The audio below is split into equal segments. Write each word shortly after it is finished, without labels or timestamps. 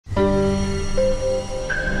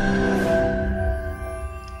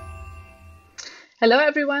Hello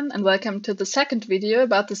everyone and welcome to the second video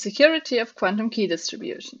about the security of quantum key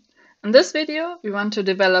distribution. In this video, we want to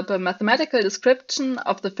develop a mathematical description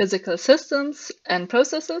of the physical systems and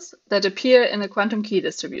processes that appear in a quantum key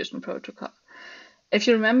distribution protocol. If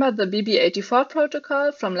you remember the BB84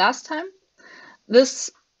 protocol from last time,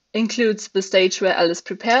 this includes the stage where Alice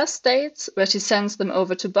prepares states, where she sends them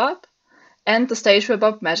over to Bob, and the stage where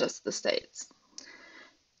Bob measures the states.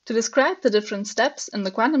 To describe the different steps in the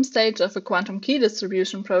quantum stage of a quantum key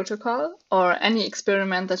distribution protocol, or any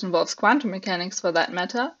experiment that involves quantum mechanics for that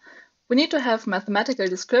matter, we need to have mathematical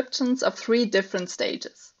descriptions of three different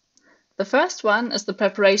stages. The first one is the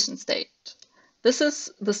preparation stage. This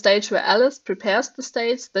is the stage where Alice prepares the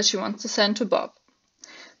states that she wants to send to Bob.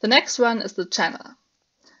 The next one is the channel.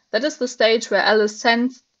 That is the stage where Alice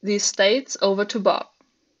sends these states over to Bob.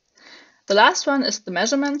 The last one is the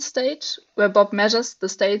measurement stage, where Bob measures the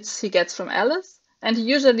states he gets from Alice, and he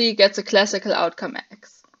usually gets a classical outcome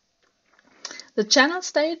X. The channel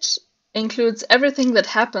stage includes everything that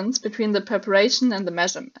happens between the preparation and the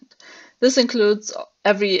measurement. This includes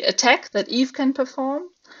every attack that Eve can perform.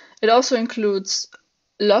 It also includes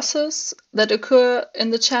losses that occur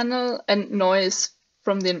in the channel and noise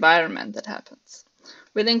from the environment that happens.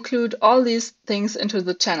 We'll include all these things into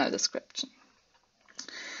the channel description.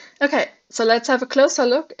 Okay, so let's have a closer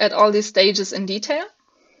look at all these stages in detail.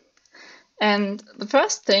 And the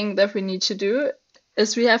first thing that we need to do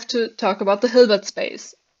is we have to talk about the Hilbert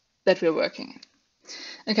space that we're working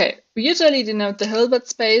in. Okay, we usually denote the Hilbert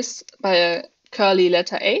space by a curly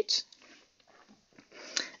letter H.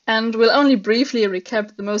 And we'll only briefly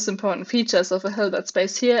recap the most important features of a Hilbert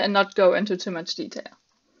space here and not go into too much detail.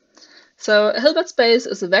 So a Hilbert space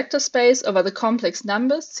is a vector space over the complex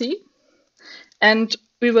numbers C, and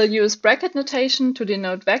we will use bracket notation to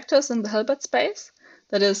denote vectors in the Hilbert space.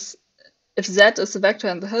 That is, if Z is a vector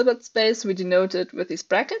in the Hilbert space, we denote it with these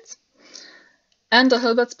brackets. And the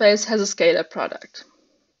Hilbert space has a scalar product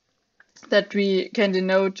that we can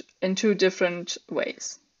denote in two different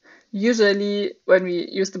ways. Usually, when we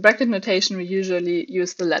use the bracket notation, we usually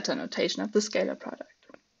use the letter notation of the scalar product.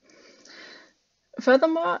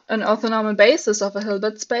 Furthermore, an orthonormal basis of a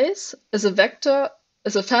Hilbert space is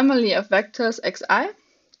a family of vectors xi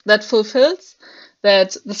that fulfills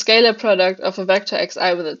that the scalar product of a vector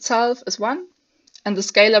xi with itself is 1, and the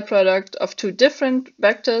scalar product of two different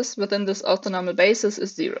vectors within this orthonormal basis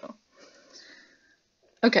is 0.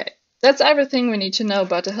 Okay, that's everything we need to know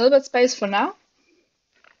about a Hilbert space for now.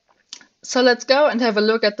 So let's go and have a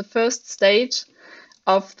look at the first stage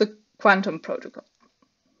of the quantum protocol.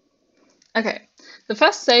 Okay, the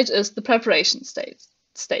first stage is the preparation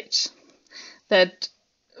stage that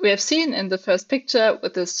we have seen in the first picture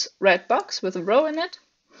with this red box with a row in it.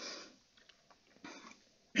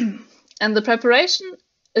 And the preparation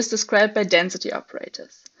is described by density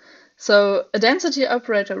operators. So a density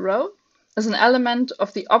operator rho is an element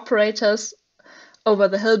of the operators over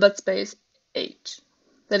the Hilbert space H.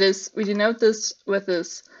 That is, we denote this with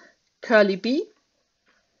this curly B.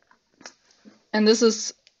 And this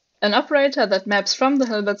is an operator that maps from the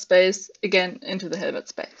Hilbert space again into the Hilbert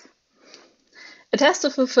space. It has to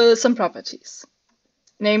fulfill some properties.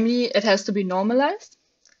 Namely, it has to be normalized.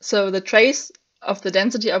 So the trace of the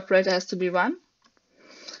density operator has to be 1.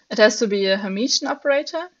 It has to be a Hermitian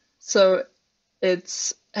operator. So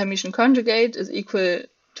its Hermitian conjugate is equal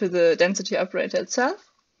to the density operator itself.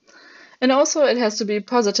 And also it has to be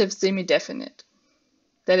positive semi-definite.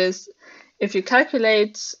 That is, if you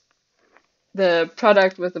calculate the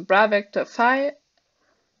product with the bra vector phi,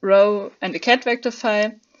 rho, and a ket vector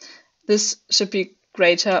phi, this should be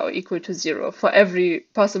greater or equal to 0 for every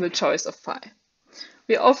possible choice of phi.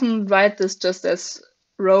 We often write this just as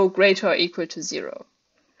rho greater or equal to 0.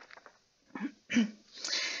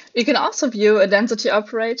 You can also view a density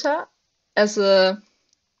operator as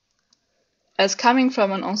coming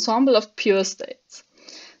from an ensemble of pure states.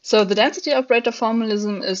 So the density operator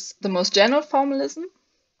formalism is the most general formalism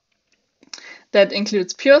that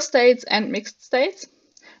includes pure states and mixed states.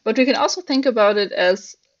 But we can also think about it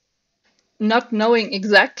as not knowing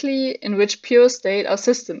exactly in which pure state our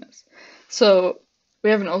system is. So we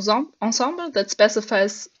have an ensemble that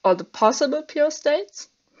specifies all the possible pure states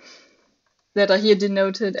that are here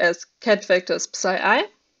denoted as ket vectors psi I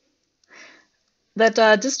that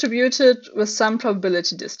are distributed with some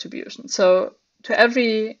probability distribution. So to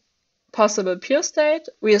every possible pure state,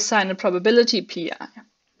 we assign a probability pi.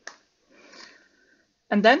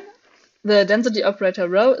 And then the density operator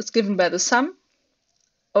rho is given by the sum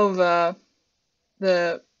over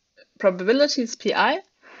the probabilities pi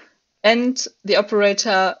and the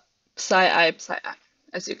operator psi I,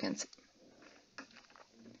 as you can see.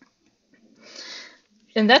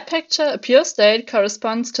 In that picture, a pure state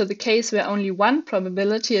corresponds to the case where only one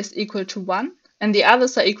probability is equal to 1 and the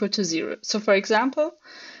others are equal to 0. So for example,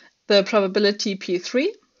 the probability P3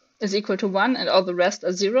 is equal to 1 and all the rest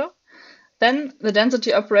are 0. Then the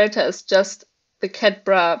density operator is just the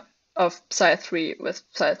ket-bra of psi3 with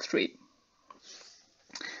psi3.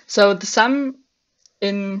 So the sum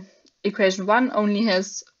in equation 1 only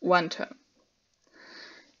has one term.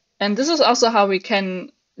 And this is also how we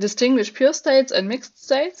can distinguish pure states and mixed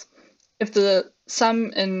states. If the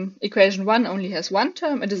sum in equation 1 only has one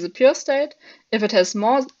term, it is a pure state. If it has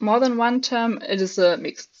more than one term, it is a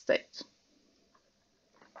mixed state.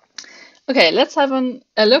 Okay, let's have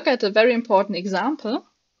a look at a very important example,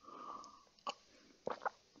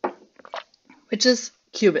 which is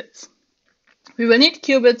qubits. We will need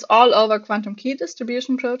qubits all over quantum key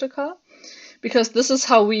distribution protocol, because this is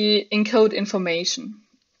how we encode information.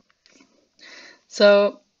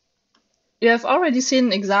 So you have already seen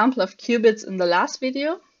an example of qubits in the last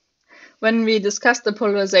video when we discussed the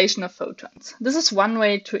polarization of photons. This is one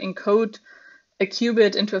way to encode a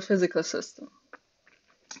qubit into a physical system.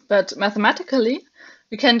 But mathematically,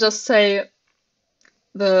 we can just say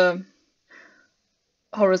the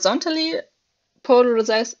horizontally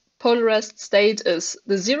polarized state is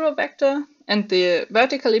the 0 vector and the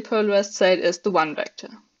vertically polarized state is the 1 vector.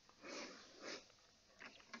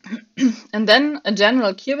 And then a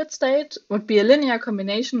general qubit state would be a linear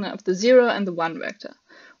combination of the 0 and the 1 vector,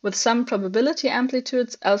 with some probability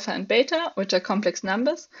amplitudes alpha and beta, which are complex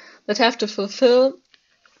numbers, that have to fulfill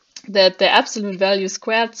that their absolute value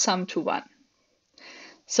squared sum to 1.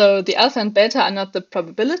 So the alpha and beta are not the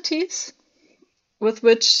probabilities with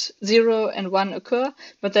which 0 and 1 occur,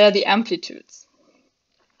 but they are the amplitudes.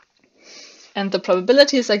 And the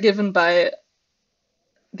probabilities are given by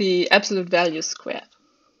the absolute value squared.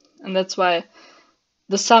 And that's why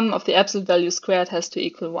the sum of the absolute value squared has to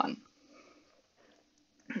equal 1.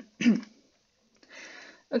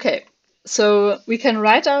 Okay, so we can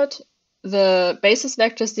write out the basis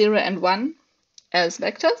vectors 0 and 1 as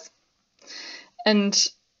vectors. And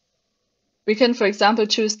we can, for example,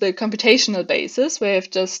 choose the computational basis, where we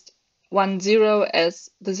have just 1, 0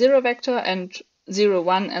 as the 0 vector and 0,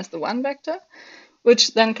 1 as the 1 vector,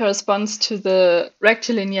 which then corresponds to the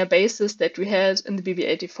rectilinear basis that we had in the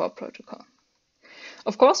BB84 protocol.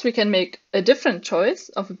 Of course, we can make a different choice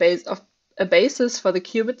of a basis for the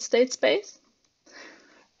qubit state space.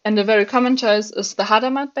 And a very common choice is the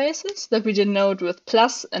Hadamard basis that we denote with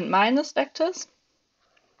plus and minus vectors.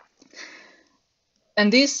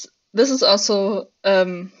 And this is also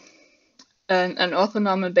an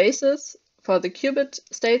orthonormal basis for the qubit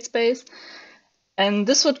state space. And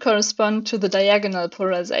this would correspond to the diagonal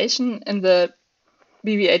polarization in the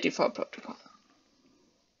BB84 protocol.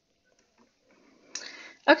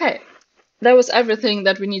 Okay, that was everything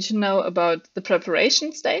that we need to know about the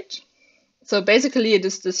preparation stage. So basically it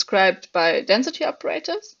is described by density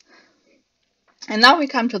operators. And now we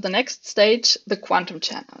come to the next stage, the quantum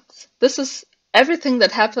channels. This is everything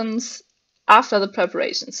that happens after the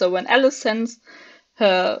preparation. So when Alice sends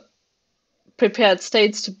her prepared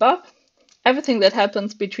states to Bob, everything that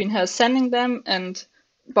happens between her sending them and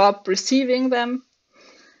Bob receiving them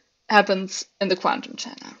happens in the quantum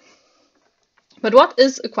channel. But what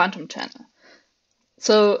is a quantum channel?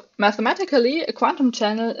 So mathematically, a quantum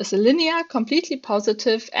channel is a linear, completely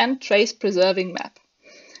positive and trace-preserving map.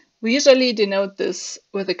 We usually denote this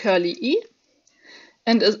with a curly E,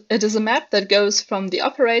 and it is a map that goes from the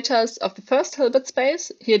operators of the first Hilbert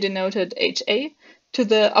space, here denoted HA, to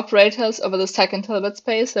the operators over the second Hilbert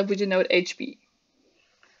space that we denote HB.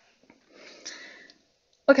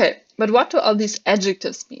 Okay, but what do all these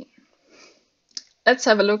adjectives mean? Let's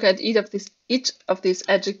have a look at each of these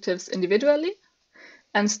adjectives individually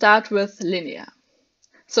and start with linear.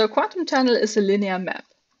 So a quantum channel is a linear map.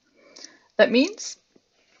 That means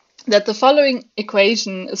that the following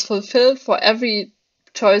equation is fulfilled for every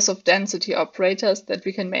choice of density operators that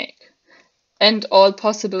we can make, and all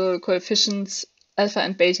possible coefficients alpha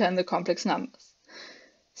and beta in the complex numbers.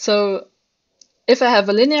 So if I have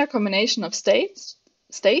a linear combination of states,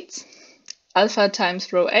 alpha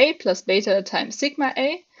times rho A plus beta times sigma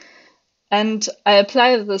A, and I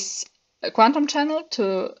apply this quantum channel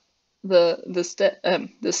to the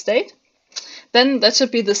state, then that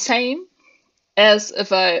should be the same as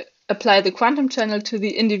if I apply the quantum channel to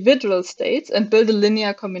the individual states and build a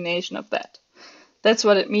linear combination of that. That's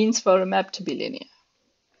what it means for a map to be linear.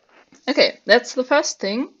 Okay, that's the first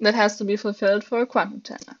thing that has to be fulfilled for a quantum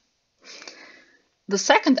channel. The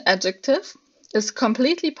second adjective is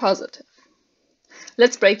completely positive.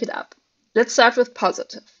 Let's break it up. Let's start with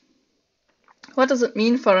positive. What does it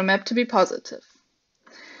mean for a map to be positive?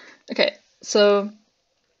 Okay, so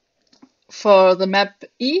for the map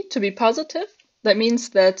E to be positive, that means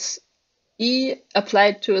that E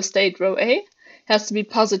applied to a state row A has to be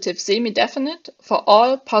positive semi-definite for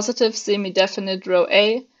all positive semi-definite row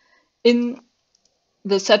A in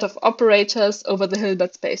the set of operators over the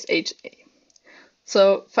Hilbert space HA.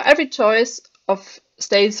 So for every choice of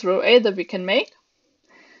states row A that we can make,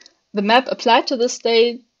 the map applied to the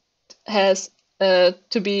state has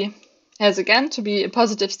again to be a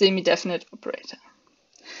positive semi-definite operator.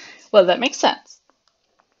 Well, that makes sense.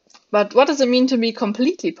 But what does it mean to be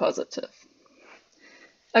completely positive?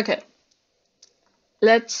 Okay,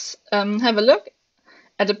 let's have a look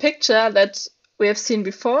at a picture that we have seen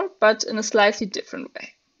before, but in a slightly different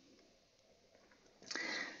way.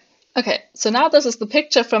 Okay, so now this is the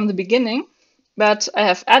picture from the beginning, but I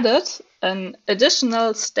have added an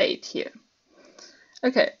additional state here.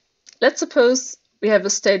 Okay, let's suppose we have a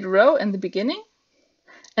state row in the beginning,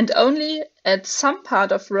 and only at some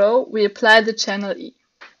part of row we apply the channel E.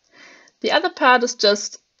 The other part is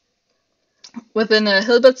just within a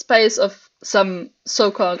Hilbert space of some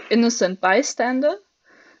so-called innocent bystander,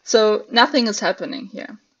 so nothing is happening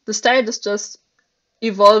here. The state is just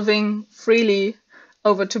evolving freely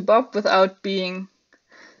over to Bob without being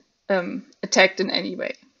attacked in any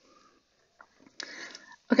way.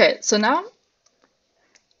 Okay, so now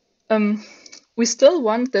we still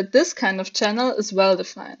want that this kind of channel is well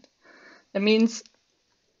defined. That means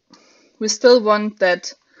we still want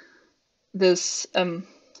that this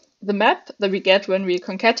the map that we get when we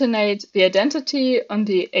concatenate the identity on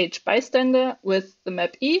the H bystander with the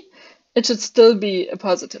map E, it should still be a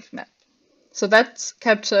positive map. So that's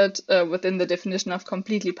captured within the definition of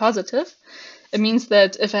completely positive. It means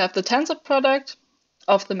that if I have the tensor product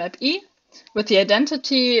of the map E with the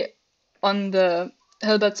identity on the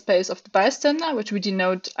Hilbert space of the bystander, which we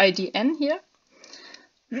denote IDN here,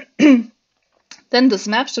 then this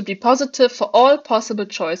map should be positive for all possible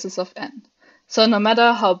choices of n. So no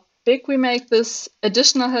matter how big we make this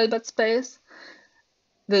additional Hilbert space,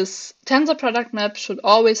 this tensor product map should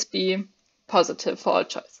always be positive for all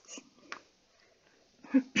choices.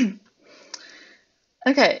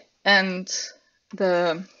 Okay, and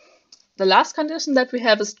the last condition that we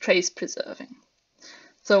have is trace preserving.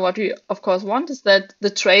 So what we of course want is that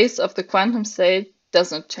the trace of the quantum state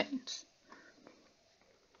does not change.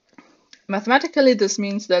 Mathematically, this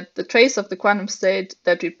means that the trace of the quantum state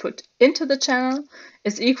that we put into the channel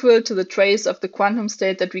is equal to the trace of the quantum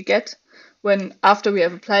state that we get after we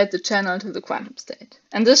have applied the channel to the quantum state.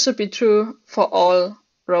 And this should be true for all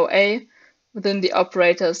row A within the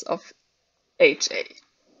operators of HA.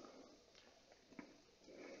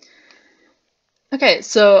 Okay,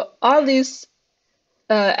 so all these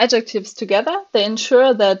adjectives together, they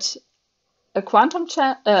ensure that a quantum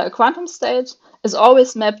state is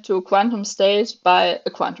always mapped to a quantum state by a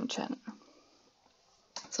quantum channel.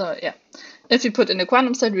 So yeah, if we put in a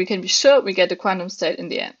quantum state, we can be sure we get a quantum state in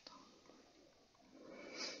the end.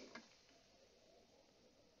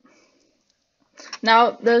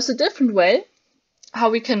 Now, there's a different way how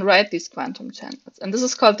we can write these quantum channels, and this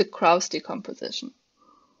is called the Krauss decomposition.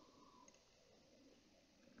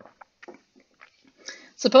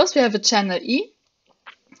 Suppose we have a channel E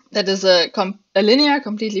that is a linear,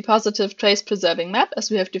 completely positive, trace-preserving map,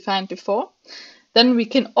 as we have defined before. Then we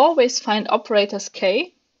can always find operators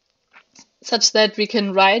K, such that we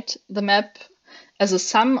can write the map as a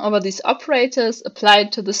sum over these operators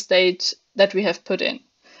applied to the state that we have put in.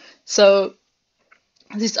 So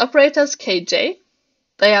these operators Kj,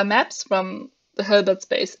 they are maps from the Hilbert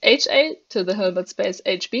space HA to the Hilbert space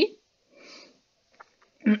HB.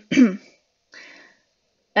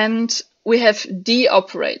 And we have D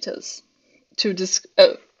operators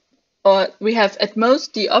or we have at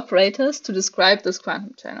most D operators to describe this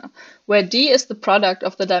quantum channel, where D is the product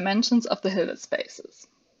of the dimensions of the Hilbert spaces.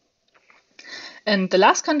 And the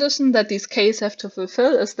last condition that these Ks have to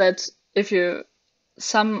fulfill is that if you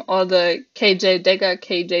sum all the Kj dagger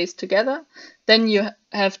Kjs together, then you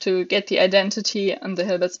have to get the identity on the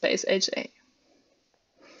Hilbert space HA.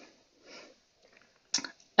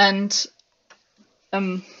 And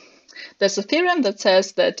there's a theorem that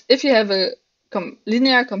says that if you have a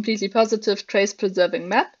linear, completely positive, trace-preserving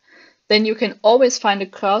map, then you can always find a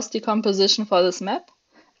Krauss decomposition for this map.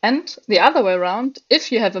 And the other way around, if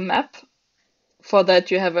you have a map for that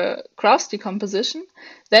you have a Krauss decomposition,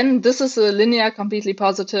 then this is a linear, completely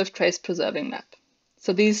positive, trace-preserving map.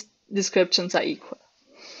 So these descriptions are equal.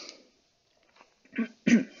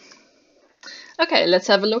 Okay, let's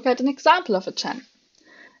have a look at an example of a channel.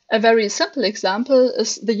 A very simple example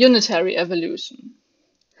is the unitary evolution.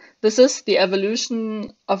 This is the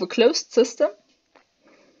evolution of a closed system.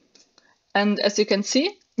 And as you can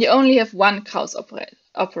see, you only have one Kraus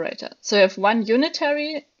operator. So you have one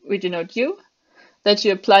unitary, we denote U, that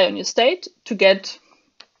you apply on your state to get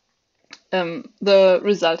the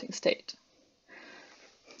resulting state.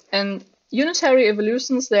 And unitary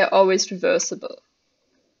evolutions, they are always reversible.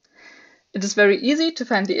 It is very easy to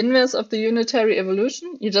find the inverse of the unitary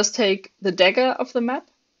evolution. You just take the dagger of the map.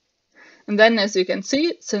 And then, as you can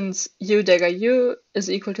see, since U dagger U is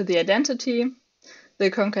equal to the identity, the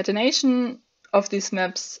concatenation of these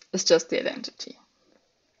maps is just the identity.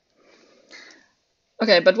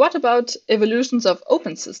 Okay, but what about evolutions of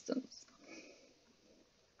open systems?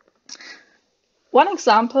 One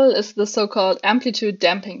example is the so-called amplitude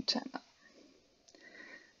damping channel.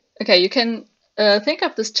 Okay, you can think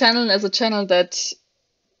of this channel as a channel that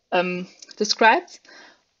describes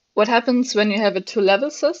what happens when you have a two-level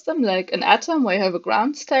system, like an atom where you have a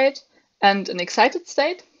ground state and an excited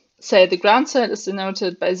state. Say the ground state is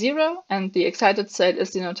denoted by 0 and the excited state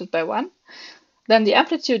is denoted by 1. Then the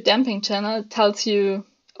amplitude damping channel tells you,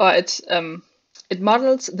 or it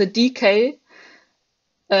models the decay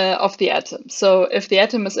of the atom. So if the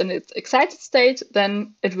atom is in its excited state,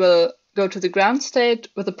 then it will go to the ground state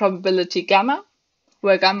with a probability gamma,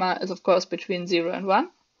 where gamma is of course between 0 and 1.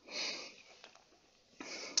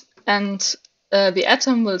 And the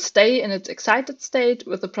atom will stay in its excited state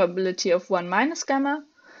with a probability of 1 minus gamma.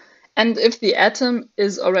 And if the atom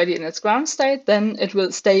is already in its ground state, then it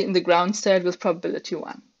will stay in the ground state with probability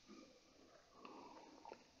 1.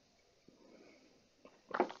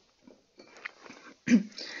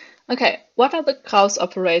 Okay, what are the Kraus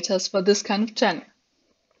operators for this kind of channel?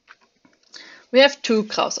 We have two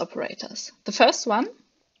Kraus operators. The first one,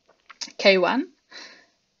 K1,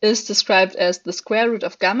 is described as the square root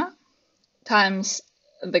of gamma times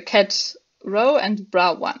the ket rho and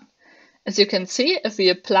bra 1. As you can see, if we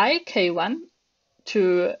apply K1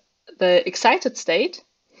 to the excited state,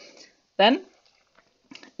 then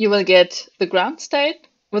you will get the ground state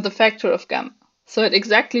with a factor of gamma. So it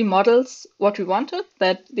exactly models what we wanted,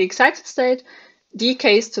 that the excited state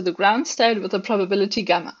decays to the ground state with a probability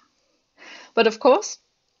gamma. But of course,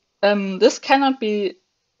 this cannot be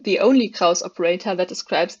the only Kraus operator that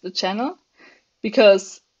describes the channel,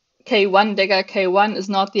 because K1 dagger K1 is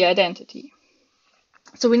not the identity.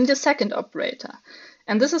 So we need a second operator,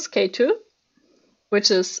 and this is K2,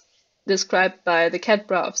 which is described by the ket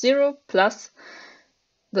bra of 0 plus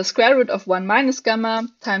the square root of 1 minus gamma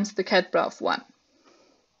times the ket bra of 1.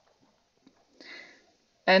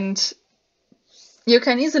 And you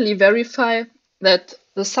can easily verify that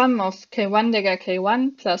the sum of K1 dagger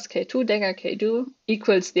K1 plus K2 dagger K2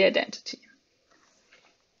 equals the identity.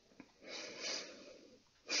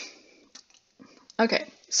 Okay,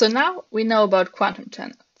 so now we know about quantum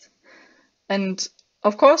channels. And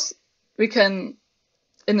of course, we can,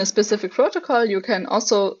 in a specific protocol, you can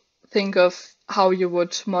also think of how you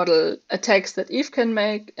would model attacks that Eve can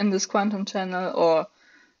make in this quantum channel, or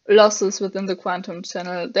losses within the quantum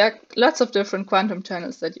channel. There are lots of different quantum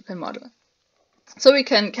channels that you can model. So we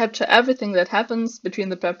can capture everything that happens between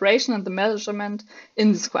the preparation and the measurement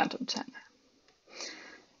in this quantum channel.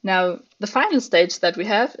 Now, the final stage that we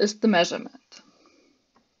have is the measurement.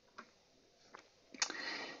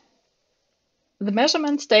 The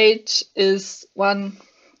measurement stage is one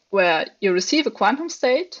where you receive a quantum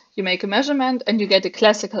state, you make a measurement, and you get a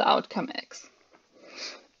classical outcome X.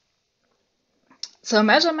 So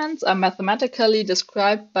measurements are mathematically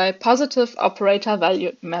described by positive operator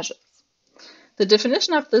valued measures. The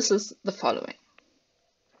definition of this is the following.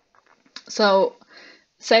 So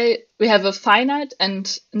say we have a finite,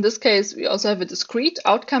 and in this case we also have a discrete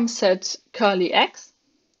outcome set curly X.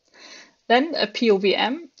 Then a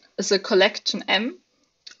POVM is a collection M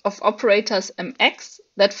of operators Mx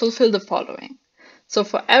that fulfill the following. So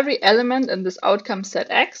for every element in this outcome set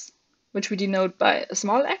X, which we denote by a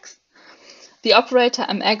small x, the operator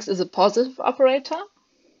Mx is a positive operator,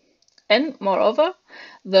 and moreover,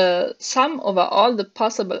 the sum over all the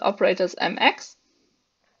possible operators Mx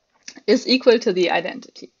is equal to the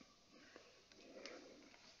identity.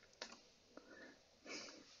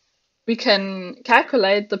 We can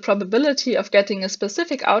calculate the probability of getting a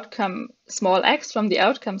specific outcome small x from the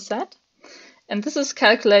outcome set, and this is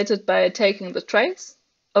calculated by taking the trace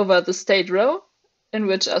over the state rho in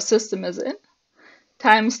which our system is in,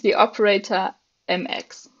 times the operator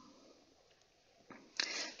Mx.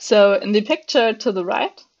 So in the picture to the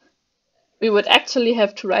right, we would actually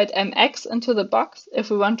have to write Mx into the box if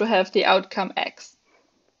we want to have the outcome x.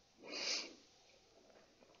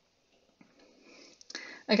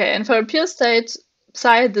 Okay, and for a pure state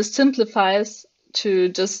psi, this simplifies to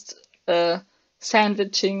just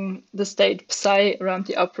sandwiching the state psi around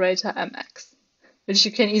the operator mx, which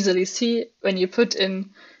you can easily see when you put in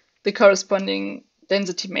the corresponding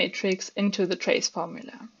density matrix into the trace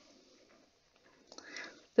formula.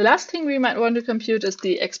 The last thing we might want to compute is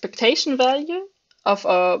the expectation value of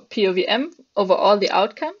our POVM over all the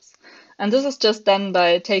outcomes. And this is just done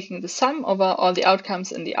by taking the sum over all the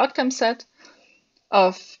outcomes in the outcome set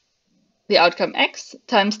of the outcome x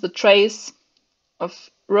times the trace of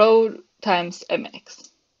rho times mx.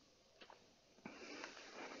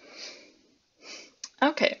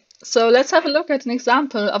 Okay, so let's have a look at an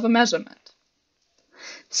example of a measurement.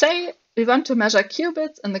 Say we want to measure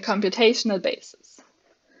qubits in the computational basis.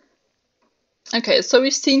 Okay, so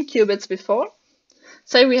we've seen qubits before.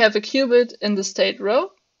 Say we have a qubit in the state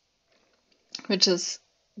rho, which is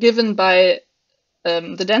given by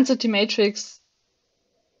the density matrix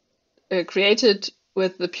created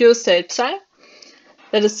with the pure state psi,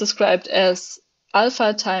 that is described as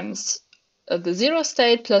alpha times the 0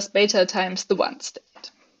 state plus beta times the 1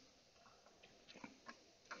 state.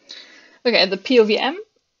 Okay, the POVM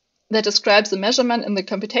that describes the measurement in the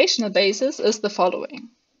computational basis is the following.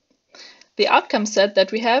 The outcome set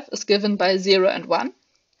that we have is given by 0 and 1,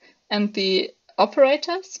 and the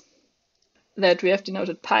operators that we have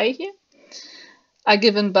denoted pi here are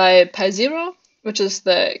given by pi 0, which is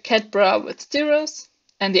the ket bra with zeros,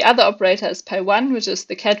 and the other operator is pi 1, which is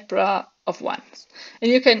the ket bra of ones.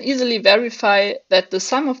 And you can easily verify that the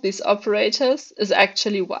sum of these operators is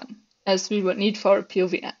actually 1, as we would need for a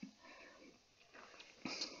POVM.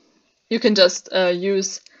 You can just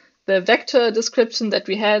use the vector description that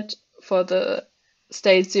we had for the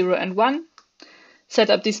state 0 and 1, set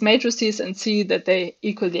up these matrices and see that they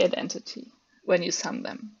equal the identity when you sum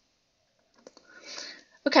them.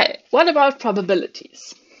 Okay, what about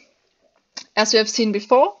probabilities? As we have seen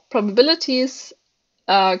before, probabilities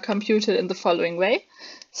are computed in the following way.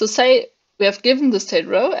 So say we have given the state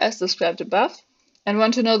rho as described above and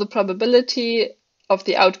want to know the probability of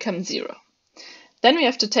the outcome 0. Then we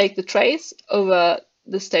have to take the trace over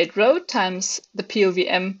the state rho times the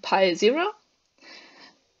POVM pi 0.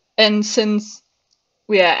 And since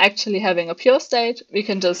we are actually having a pure state, we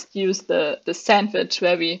can just use the sandwich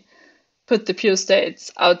where we put the pure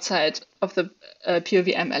states outside of the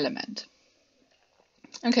POVM element.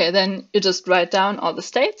 Okay, then you just write down all the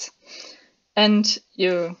states and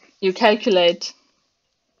you calculate,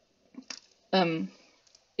 you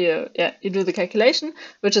do the calculation,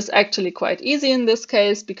 which is actually quite easy in this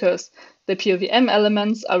case because the POVM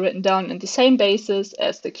elements are written down in the same basis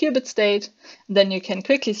as the qubit state. Then you can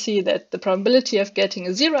quickly see that the probability of getting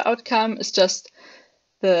a 0 outcome is just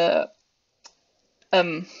the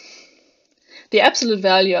absolute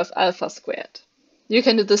value of alpha squared. You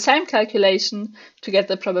can do the same calculation to get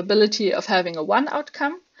the probability of having a 1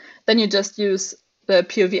 outcome. Then you just use the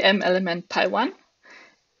POVM element pi 1.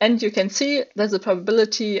 And you can see that the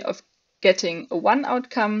probability of getting a 1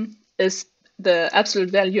 outcome is the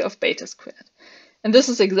absolute value of beta squared. And this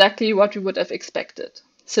is exactly what we would have expected,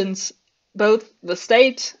 since both the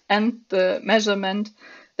state and the measurement,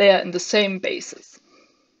 they are in the same basis.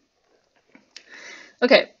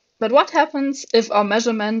 Okay, but what happens if our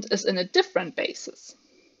measurement is in a different basis?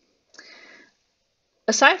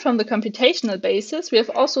 Aside from the computational basis, we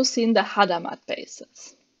have also seen the Hadamard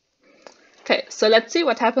basis. Okay, so let's see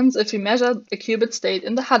what happens if we measure a qubit state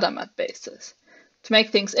in the Hadamard basis. To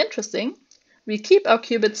make things interesting, we keep our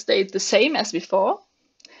qubit state the same as before,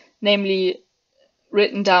 namely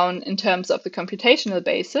written down in terms of the computational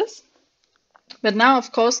basis. But now,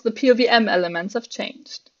 of course, the POVM elements have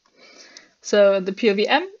changed. So the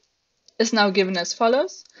POVM is now given as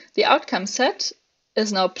follows. The outcome set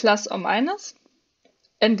is now plus or minus,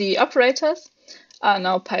 and the operators are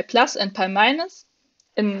now pi plus and pi minus,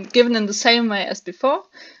 and given in the same way as before,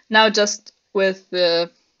 now just with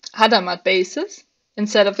the Hadamard basis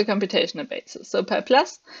instead of the computational basis. So pi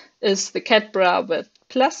plus is the ket bra with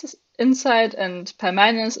plus inside, and pi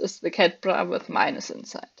minus is the ket bra with minus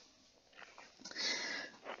inside.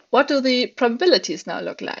 What do the probabilities now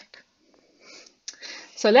look like?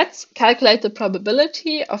 So let's calculate the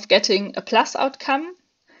probability of getting a plus outcome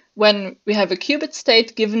when we have a qubit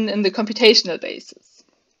state given in the computational basis.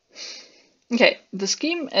 Okay, the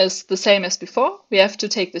scheme is the same as before. We have to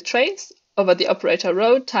take the trace over the operator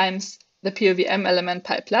rho times the POVM element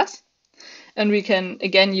pi plus, and we can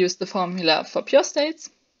again use the formula for pure states.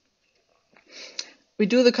 We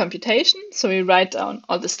do the computation, so we write down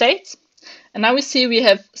all the states. And now we see we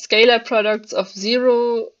have scalar products of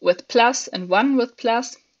 0 with plus and 1 with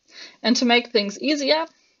plus. And to make things easier,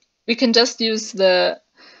 we can just use the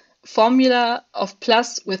formula of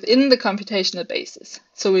plus within the computational basis.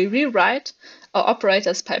 So we rewrite our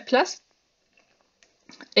operators pi plus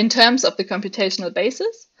in terms of the computational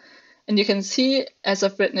basis. And you can see, as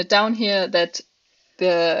I've written it down here, that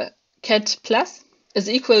the ket plus is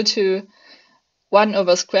equal to 1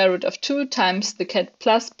 over square root of 2 times the ket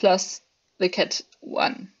plus the ket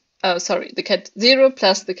 1. The ket 0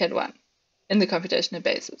 plus the ket 1 in the computational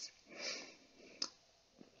basis.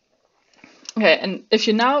 Okay, and if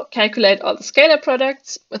you now calculate all the scalar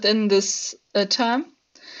products within this term,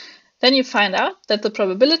 then you find out that the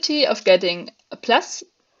probability of getting a plus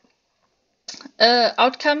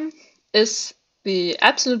outcome is the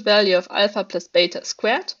absolute value of alpha plus beta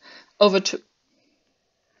squared over 2.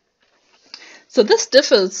 So this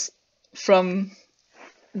differs from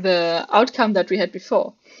the outcome that we had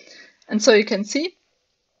before. And so you can see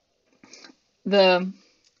the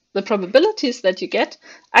probabilities that you get,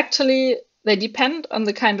 actually, they depend on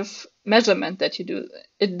the kind of measurement that you do.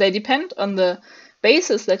 They depend on the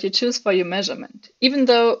basis that you choose for your measurement. Even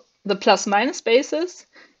though the plus-minus basis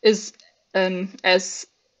is as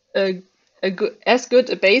good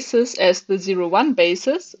a basis as the 0-1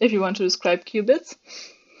 basis, if you want to describe qubits.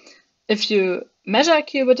 If you measure a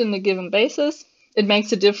qubit in a given basis, it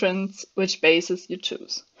makes a difference which basis you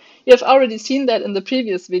choose. You have already seen that in the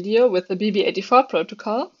previous video with the BB84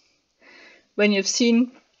 protocol, when you've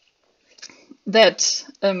seen that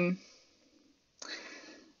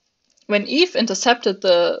when Eve intercepted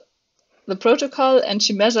the protocol and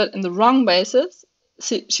she measured in the wrong basis,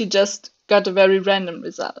 she just got a very random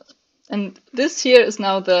result. And this here is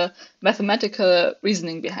now the mathematical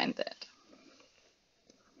reasoning behind that.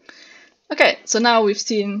 Okay, so now we've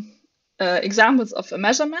seen examples of a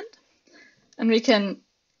measurement, and we can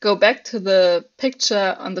go back to the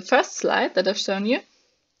picture on the first slide that I've shown you.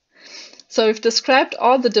 So we've described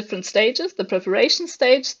all the different stages, the preparation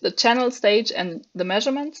stage, the channel stage, and the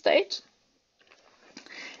measurement stage.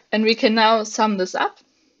 And we can now sum this up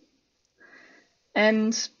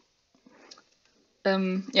and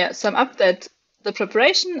sum up that the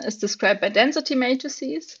preparation is described by density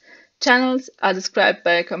matrices, channels are described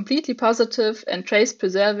by completely positive and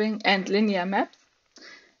trace-preserving and linear maps,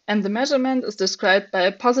 and the measurement is described by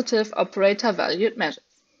positive operator-valued measures.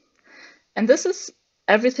 And this is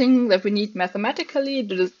everything that we need mathematically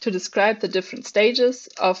to describe the different stages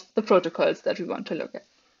of the protocols that we want to look at.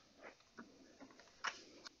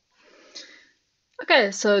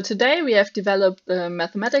 Okay, so today we have developed a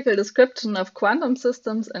mathematical description of quantum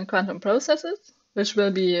systems and quantum processes, which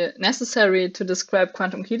will be necessary to describe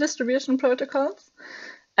quantum key distribution protocols.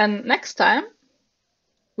 And next time,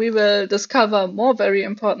 we will discover more very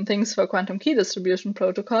important things for quantum key distribution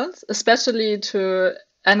protocols, especially to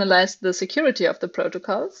analyze the security of the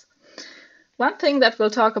protocols. One thing that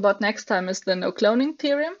we'll talk about next time is the no-cloning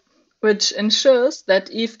theorem, which ensures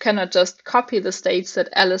that Eve cannot just copy the states that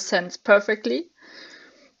Alice sends perfectly,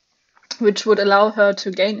 which would allow her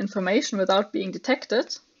to gain information without being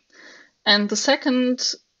detected. And the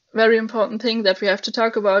second very important thing that we have to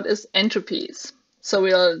talk about is entropies. So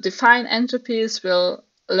we'll define entropies, we'll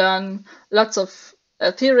learn lots of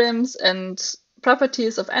theorems and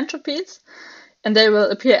properties of entropies, and they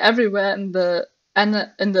will appear everywhere in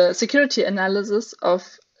the security analysis of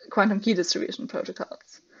quantum key distribution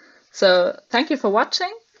protocols. So thank you for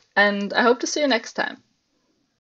watching, and I hope to see you next time.